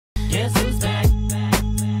Guess who's back?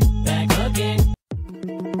 Back again.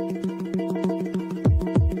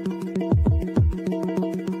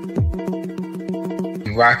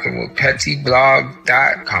 Rocking with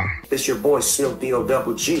pettyblog.com. It's your boy Silk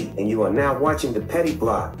D-O-double-G, and you are now watching the Petty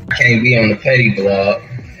Blog. I can't be on the Petty Blog.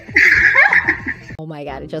 Oh my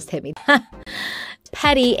god, it just hit me.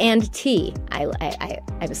 Petty and T. I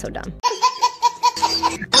was so dumb.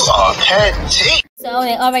 Petty. So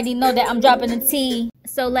they already know that I'm dropping the T.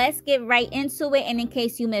 So let's get right into it. And in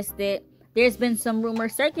case you missed it, there's been some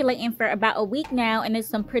rumors circulating for about a week now, and there's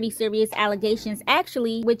some pretty serious allegations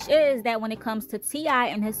actually, which is that when it comes to T.I.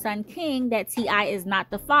 and his son King, that T.I. is not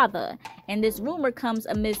the father. And this rumor comes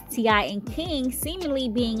amidst T.I. and King seemingly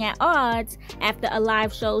being at odds after a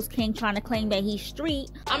live shows King trying to claim that he's street.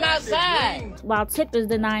 I'm outside. While Tip is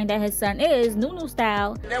denying that his son is Nunu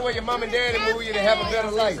style. That way your mom and daddy move you to have a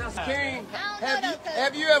better life. King,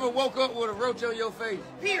 have you ever woke up with a roach on your face?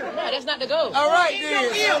 Here. No, that's not the goal. All right,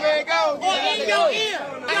 then. So man, go. I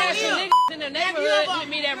had some niggas in the neighborhood with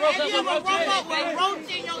me that woke up with roach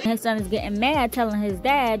in their face. His son is getting mad, telling his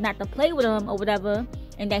dad not to play with him or whatever,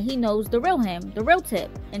 and that he knows the real him, the real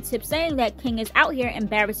Tip. And Tip saying that King is out here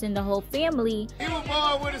embarrassing the whole family. He was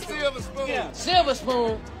born with a silver spoon. Yeah. Silver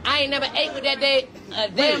spoon? I ain't never ate with that day a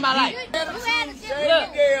day in my life. Look,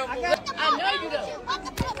 I know you though.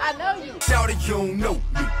 I know you. Shout it, you don't know me.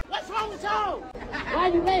 What's wrong with y'all? Why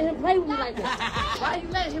you letting him play with me like that? Why you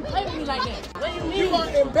letting him play with me like that? What do you mean? You are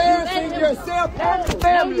embarrassing yourself and the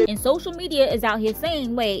family. And social media is out here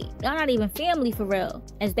saying, wait, y'all not even family for real.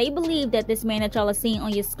 As they believe that this man that y'all are seeing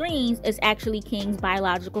on your screens is actually King's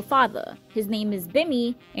biological father. His name is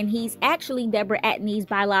Bimmy, and he's actually Deborah Atney's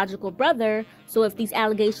biological brother. So if these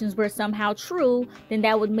allegations were somehow true, then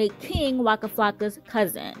that would make King Waka Flocka's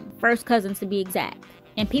cousin. First cousin to be exact.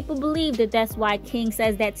 And people believe that that's why King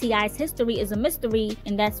says that T.I.'s history is a mystery,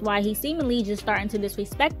 and that's why he's seemingly just starting to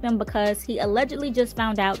disrespect them, because he allegedly just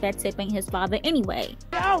found out that Tip ain't his father anyway.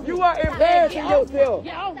 You are embarrassing yourself.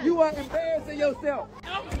 You are embarrassing yourself.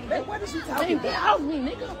 Man, what is you talking about? Get off me,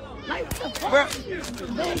 nigga. Like, what the fuck?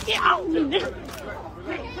 Man, get off me,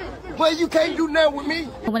 nigga. But you can't do nothing with me.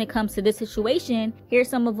 When it comes to this situation, here's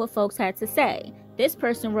some of what folks had to say. This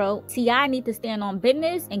person wrote, T.I. need to stand on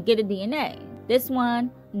business and get a DNA. This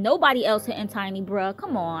one, nobody else hitting Tiny, bruh.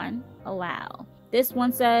 Come on. Oh, wow. This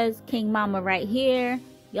one says, King Mama right here.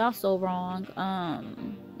 Y'all so wrong.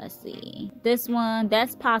 Let's see. This one,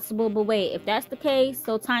 that's possible, but wait, if that's the case,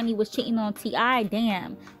 so Tiny was cheating on T.I.,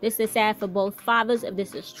 damn. This is sad for both fathers if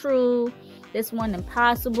this is true. This one,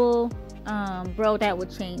 impossible. Bro, that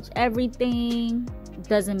would change everything.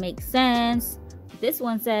 Doesn't make sense. This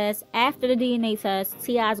one says, after the DNA test,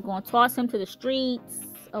 T.I.'s gonna toss him to the streets.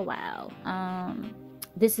 Oh, wow.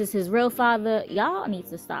 This is his real father. Y'all need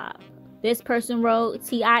to stop. This person wrote,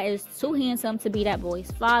 T.I. is too handsome to be that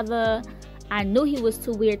boy's father. I knew he was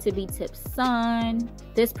too weird to be Tip's son.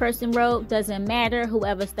 This person wrote, doesn't matter.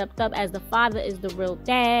 Whoever stepped up as the father is the real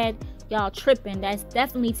dad. Y'all tripping. That's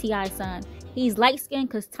definitely T.I.'s son. He's light-skinned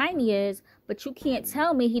because Tiny is, but you can't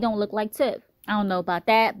tell me he don't look like Tip. I don't know about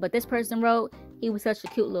that, but this person wrote, he was such a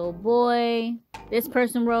cute little boy. This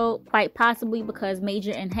person wrote, quite possibly because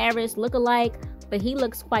Major and Harris look alike, but he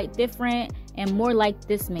looks quite different and more like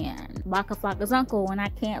this man, Waka Flocka's uncle, and I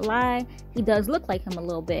can't lie, he does look like him a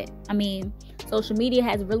little bit. I mean, social media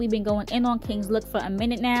has really been going in on King's look for a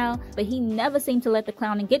minute now, but he never seemed to let the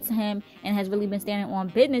clowning get to him and has really been standing on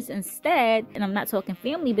business instead, and I'm not talking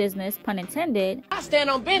family business, pun intended. I stand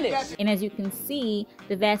on business. And as you can see,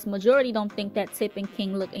 the vast majority don't think that Tip and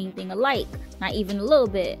King look anything alike, not even a little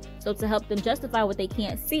bit. So to help them justify what they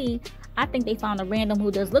can't see, I think they found a random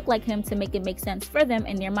who does look like him to make it make sense for them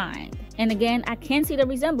in their mind. And again, I can see the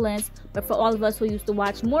resemblance, but for all of us who used to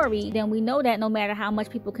watch Maury, then we know that no matter how much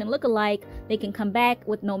people can look alike, they can come back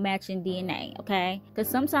with no matching DNA, okay? Because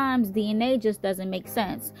sometimes DNA just doesn't make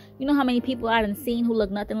sense. You know how many people I done seen who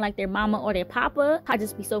look nothing like their mama or their papa? I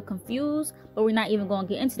just be so confused, but we're not even going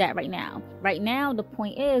to get into that right now. Right now, the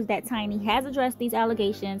point is that Tiny has addressed these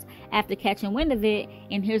allegations after catching wind of it,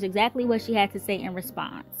 and here's exactly what she had to say in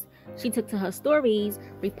response. She took to her stories,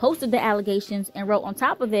 reposted the allegations, and wrote on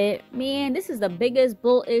top of it, man, this is the biggest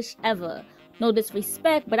bullish ever. No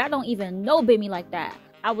disrespect, but I don't even know Bimmy like that.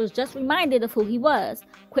 I was just reminded of who he was.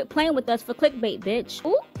 Quit playing with us for clickbait, bitch.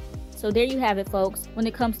 Ooh. So there you have it, folks. When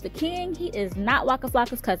it comes to King, he is not Waka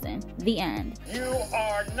Flocka's cousin. The end. You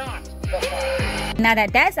are not the father. Now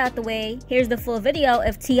that that's out the way, here's the full video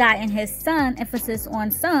of T.I. and his son, emphasis on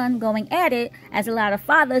son, going at it, as a lot of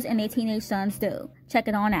fathers and their teenage sons do. Check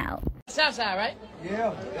it on out. Southside, right?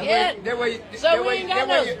 Yeah. That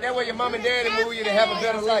way your mom and daddy move you to have a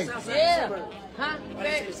better life. Yeah. Huh?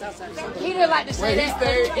 He didn't like to say Well,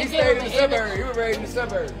 that. he stayed in the suburbs. He was raised in the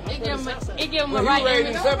suburbs. He give him a Well, he right was raised in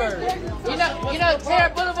image. the suburbs. You know Terra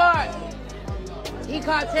Boulevard? He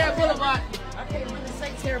called Terra Boulevard. I can't really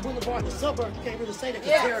say Terra Boulevard, the suburb. You can't really say that because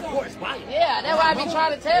Yeah. Terra Court is white. Yeah, that's why I be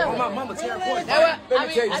trying to tell Oh, him. my mama, Terra Court is That's white. what Let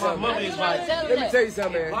me tell you something. I be trying to tell him Let me that. tell you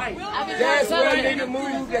something, man. White. I be trying That's to tell where him. nigga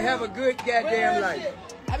move to have a good goddamn life.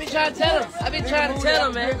 I be trying to tell him. I be trying to tell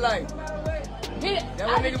him, Good man. life. He, That's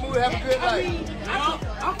where nigga move to have a good I life. mean, I'm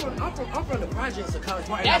from the projects of College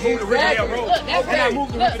Park. And I That's moved to exactly. Riverdale Road. Look, that's And I right.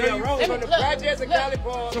 moved to Look, Riverdale Road. From the Look, projects of look. Cali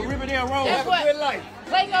Park. To Riverdale Road. That's Have a what- good life.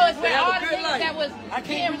 Clayco is where Have a all the good niggas life. that was I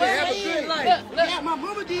being can't Have a murdered. good life. Look, look. Yeah, my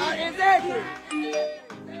mama did. Exactly. Look,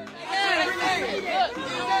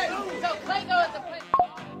 so Clayco is the place.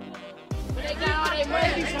 When they got all their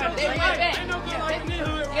money, they went back. You know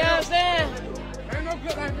what I'm saying? Ain't no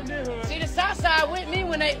good life in this hood. See, the South Side with me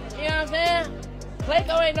when they, you know what I'm saying?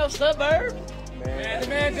 Clayco ain't no suburb. Man, the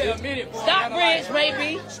man just admitted. Stockbridge,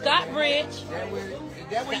 maybe. Stockbridge. Is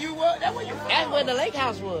that where you was? That where you from? That's where the lake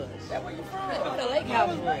house was. That where you from? That's where the lake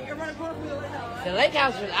house was. The lake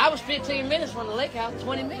house was, I was 15 minutes from the lake house,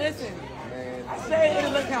 20 minutes. Listen. Stay in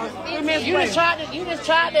the lake house. You just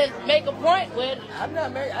tried to make a point with it. I'm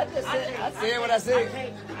not married. I said what I said.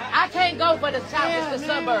 I can't go for the top, it's the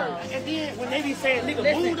suburbs. And then when they be saying nigga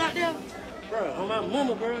Listen. moved out there, bro, on my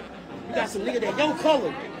mama, bro, you got some nigga that your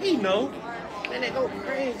color. He know. Man, they go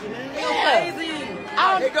crazy, man.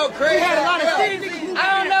 I They don't, go crazy. We had a lot of city niggas move I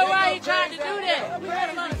don't know why he tried to do that. We had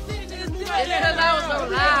a lot of city niggas move out It's there. because I was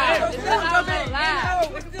on live. It's because I was on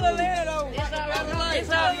live. It's still a land though. It's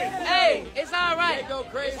all, hey, it's all right. They go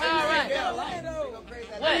crazy. It's all right.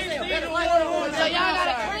 What? So y'all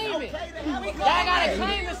gotta claim it. Y'all gotta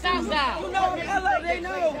claim the South Side. They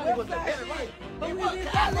know.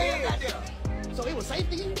 So it was safe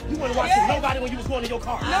to you? You wasn't watching nobody when you was going to your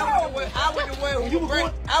car. I was the one who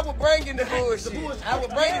I would bring in the bullshit. I would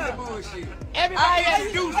bring in the bullshit. Everybody I else.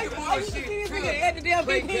 introduced the bullshit. At the damn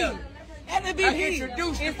BP. At the I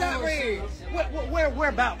introduced the bullshit. Where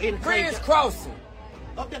about in Prince Craig? Crossing.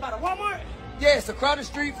 Up there by the Walmart? Yes, across the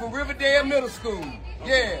street from Riverdale Middle School.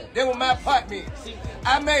 Yeah, they were my apartments.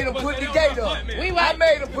 I made them put the gate up. I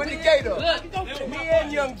made them put the gate up. Look, Me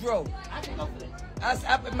and Young Dro.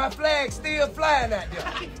 My flag's still flying out there.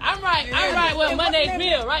 I'm right where Monday's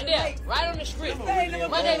Mill, right there, right on the street. Monday's Mill,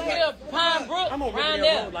 Pine Brook, I'm on around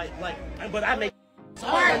Riverdale there. Road, but I make.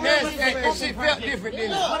 And that shit felt different then.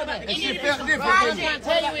 That shit felt different What I'm then. trying to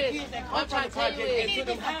tell you is, what I'm trying to tell you is, You're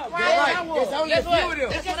right. It's only a Guess few what? of them.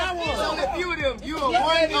 That's what I want. It's only a few of them. You are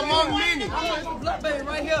one among many. I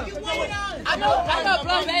know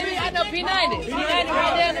Blood Baby, I know P90. P90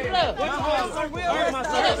 right there in the club.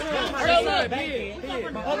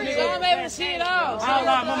 So I'm able to see it all. So, Is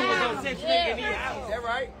that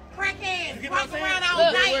right? Crackheads walk around all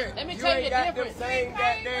Look, night. let me You tell you ain't the got them difference. same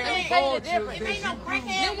Let me goddamn tell you the cultures difference. There that ain't no you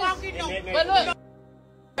crackhead walking no. But look, ain't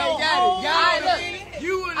got it. Alright,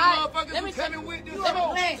 You and the Alright, motherfuckers let me who coming with this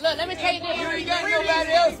let me tell you You this. ain't got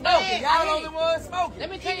nobody else smoking. Y'all only ones smoking. Let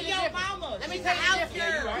me tell you the difference. Let me tell you the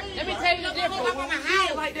difference. Let me tell you the difference. Up on the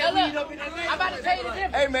house. Now look, I'm about to tell you the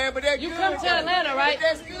difference. Hey man, but that You good, come to though. Atlanta, right?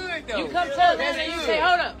 That's good though. You come to Atlanta and you say,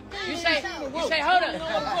 hold up. You say, hold up.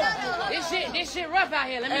 This shit rough out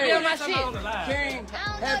here. Let me get on my shit. King,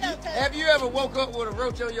 have you ever woke up with a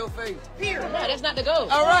roach on your face? No, that's not the goal.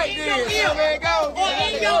 All right then, so man, go. Or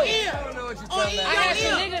in your ear. I don't know what you're Or talking in about. I got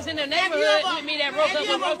some niggas in the neighborhood with me that broke up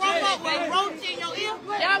with roach in their face. roach in your ear?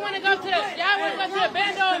 Y'all wanna go to the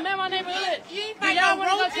bando in my neighborhood? You ain't Do fight y'all no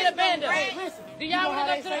wanna go roaches, to the no bando? rats. Do y'all wanna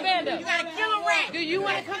go to the bando? You gotta kill a rat. Do you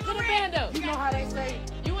wanna come to the bando? You know how they say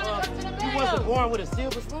You wanna go to the you wasn't bando? born with a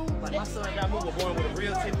silver spoon? Like my son got moved, was born with a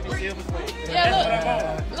real Tiffany silver spoon.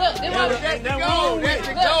 Yeah, look, then what? That's the goal. That's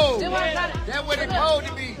the goal. Then what I'm trying to, That's what it's supposed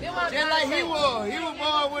to be. Just like he was. He was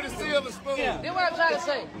born with a silver spoon. then what I'm trying to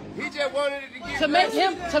say. He just wanted it to get To make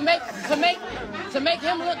him to make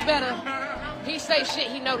him look better, he say shit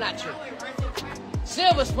he know not true.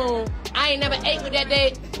 Silver spoon, I ain't never ate with that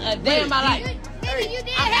day a day in my life. Nigga, you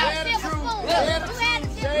did I'm have Tell a the silver truth. spoon. Tell You the had a truth. silver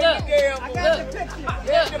Say spoon. the damn Look,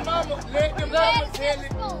 Let the mama tell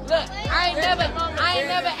it. look, I ain't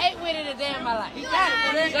never ate with it a day in my life. Let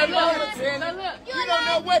So the mama look, tell so it. look, You don't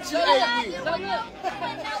know what you ate with. so look,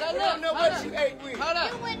 You don't know what you ate with. Hold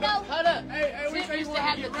up. You wouldn't know. Hold up. Sid used to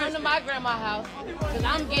have to come to my grandma's house because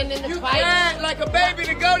I'm getting in the You fight. cried like a baby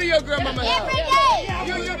to go to your grandmama's Every house. day.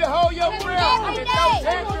 You used to hold your breath Every and day. throw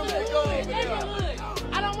tantrums and go over there.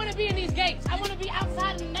 I don't want to be in these gates. I want to be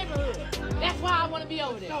outside in the neighborhood. That's why I want to be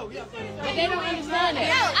over there. But they don't understand No,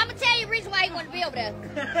 that. I'm gonna tell you the reason why you want to be over there.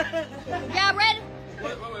 Y'all ready?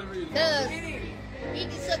 Cause He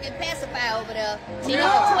be sucking pacifier over there. He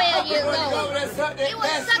was 12 years old. He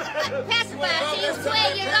was sucking pacifier. He was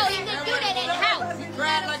 12 years old. He didn't do that in the house. He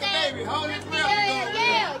cried like a baby. Hold his breath.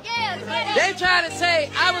 Yeah. They trying to say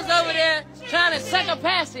I was over there trying to suck a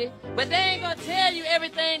passy, but they ain't gonna tell you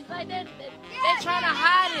everything. Like they trying to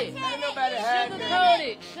hide it. Ain't nobody hiding Sugarcoat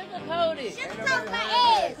it. Sugarcoat it. Sugarcoat my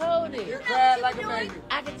ass. You cried like a baby.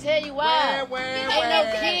 I can tell you why. Ain't no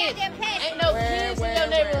kids. Ain't no kids in your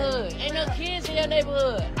neighborhood. Ain't no kids in your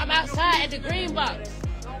neighborhood. I'm outside at the green box.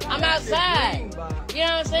 I'm outside. You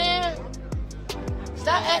know what I'm saying?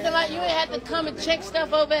 Stop acting like you ain't had to come and check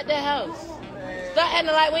stuff over at that house. Stop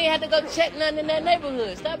acting like we ain't had to go check nothing in that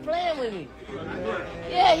neighborhood. Stop playing with me.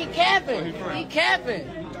 Yeah, he capping. He capping.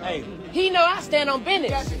 Hey. He know I stand on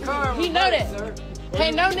business. He know that.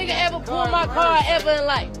 Can't no nigga ever pull my car ever in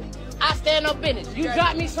life. I stand on business. You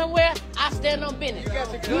drop me somewhere, I stand on business.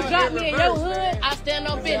 You drop me in your hood, I stand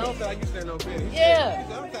on business. Yeah.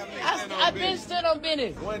 I've been stood on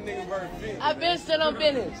business. I've been stood on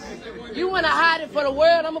business. You want to hide it for the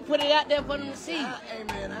world, I'm going to put it out there for them to see.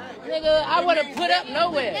 Nigga, I want to put up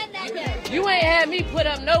nowhere. You ain't had me put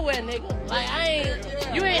up nowhere, nigga.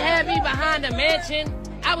 Like, you ain't had me behind a mansion.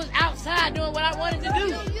 I was outside doing what I wanted to do.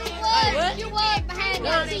 You was behind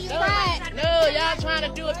that till you cried. No, y'all trying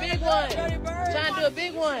to do a big one. Trying to do a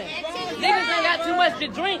big one. Niggas ain't got too much to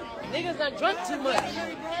drink. Niggas done drunk too much.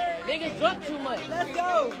 Niggas drunk too much. Let's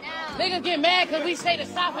go. Niggas get mad because we say the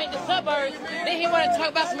South ain't the suburbs. Then he want to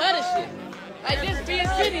talk about some other shit. Like, just be a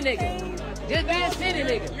city nigga. Just be a city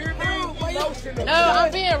nigga. No,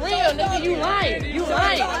 I'm being real, nigga. You lying. You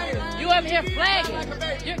lying. You up here flagging.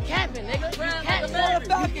 You're capping, nigga. You capping.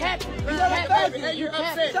 You capping. You capping. You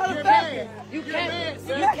capping. You capping. You capping.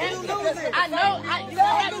 I know. You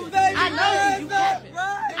capping. I know you. You capping.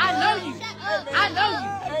 I know you. I know you.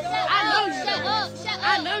 I know you. Shut up. Shut up.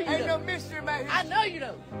 I know you. Ain't no mystery, man. I know you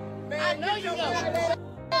though. I know you though.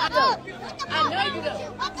 I know you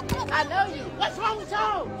though. I know you. What's wrong with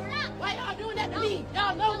y'all? Why y'all doing that to me?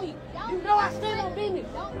 Y'all know me. You know I stand on business.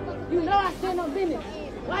 You know I stand on business.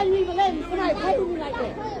 Why you even letting somebody play with me like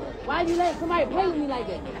that? Why you letting somebody play with me like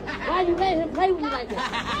that? Why you letting him play with me like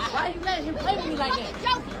that? Why you letting him play with me like that?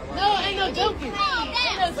 No, ain't no joking.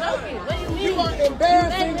 Ain't no joking. What do you mean? You are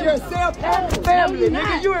embarrassing yourself and your family,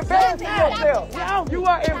 nigga. You embarrassing yourself. You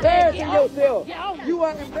are embarrassing yourself. You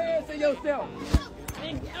are embarrassing yourself.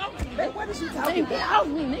 Hey, what is she talking about? Get off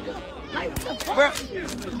me, nigga. Like, what the fuck?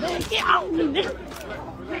 Man, get off me,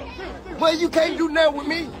 nigga. Well, you can't do nothing with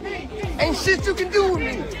me. Ain't shit you can do with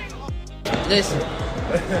me. Listen.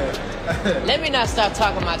 Let me not stop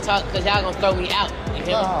talking my talk because y'all gonna throw me out. You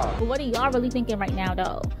hear me? But what are y'all really thinking right now,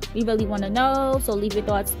 though? We really want to know, so leave your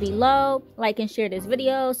thoughts below. Like and share this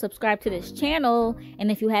video, subscribe to this channel,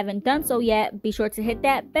 and if you haven't done so yet, be sure to hit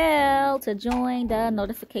that bell to join the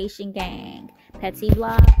notification gang.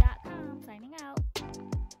 PettyVlog.com